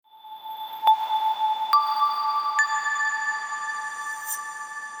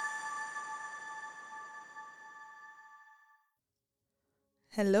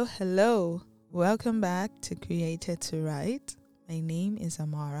Hello, hello. Welcome back to Created to Write. My name is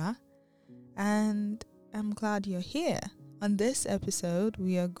Amara, and I'm glad you're here. On this episode,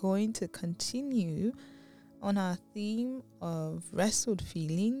 we are going to continue on our theme of wrestled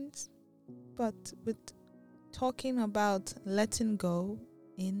feelings, but with talking about letting go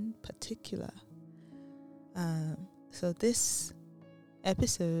in particular. So this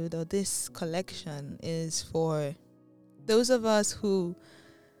episode or this collection is for those of us who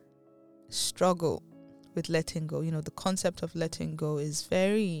struggle with letting go. You know, the concept of letting go is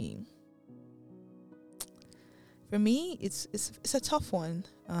very, for me, it's a tough one,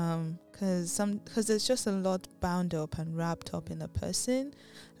 because there's just a lot bound up and wrapped up in a person,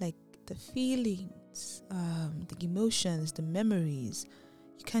 like the feelings, the emotions, the memories.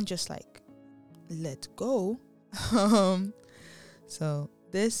 You can't just like let go. So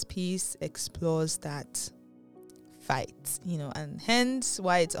this piece explores that fight, and hence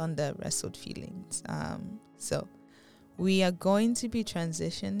why it's under wrestled feelings. So we are going to be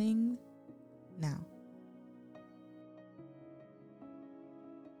transitioning now.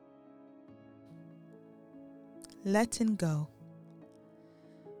 Letting go.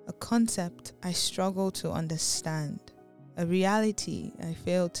 A concept I struggle to understand, a reality I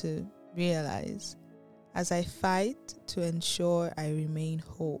fail to realize. As I fight to ensure I remain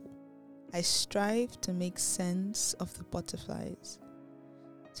whole, I strive to make sense of the butterflies,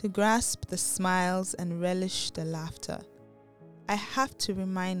 to grasp the smiles and relish the laughter. I have to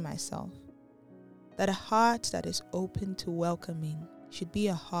remind myself that a heart that is open to welcoming should be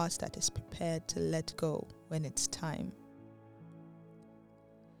a heart that is prepared to let go when it's time.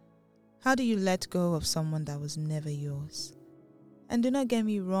 How do you let go of someone that was never yours? And do not get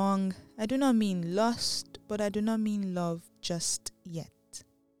me wrong, I do not mean lust, but I do not mean love just yet.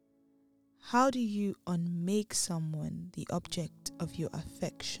 How do you unmake someone the object of your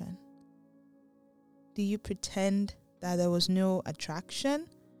affection? Do you pretend that there was no attraction,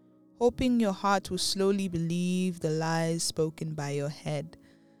 hoping your heart will slowly believe the lies spoken by your head?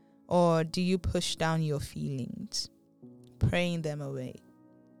 Or do you push down your feelings, praying them away?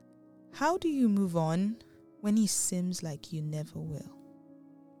 How do you move on when he seems like you never will?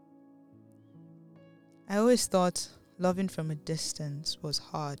 I always thought loving from a distance was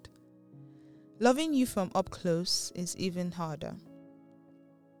hard. Loving you from up close is even harder.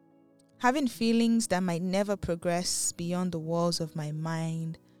 Having feelings that might never progress beyond the walls of my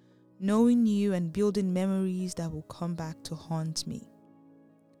mind, knowing you and building memories that will come back to haunt me.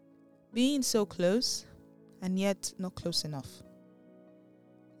 Being so close and yet not close enough.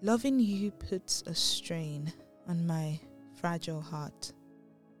 Loving you puts a strain on my fragile heart.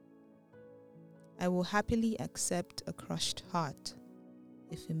 I will happily accept a crushed heart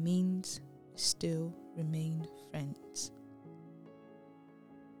if it means we still remain friends.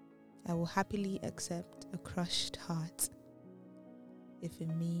 I will happily accept a crushed heart if it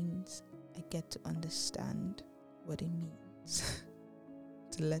means I get to understand what it means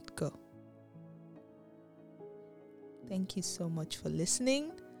to let go. Thank you so much for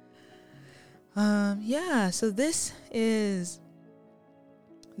listening. So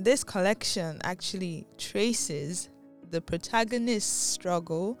this collection actually traces the protagonist's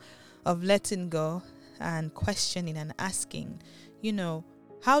struggle of letting go and questioning and asking,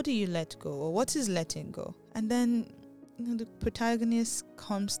 how do you let go, or what is letting go? And then, the protagonist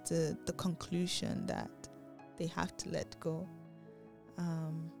comes to the conclusion that they have to let go,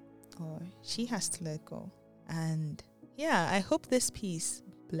 or she has to let go. And I hope this piece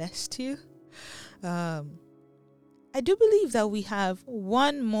blessed you. I do believe that we have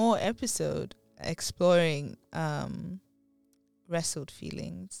one more episode exploring wrestled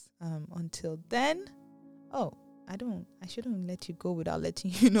feelings. Until then, I shouldn't let you go without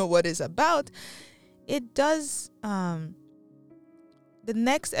letting you know what it's about. It does, the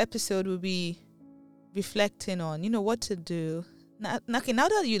next episode will be reflecting on, what to do. Now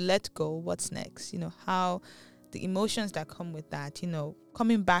that you let go, what's next? How the emotions that come with that,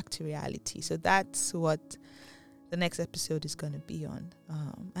 coming back to reality. So that's what the next episode is going to be on.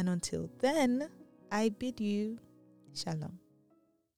 And until then, I bid you shalom.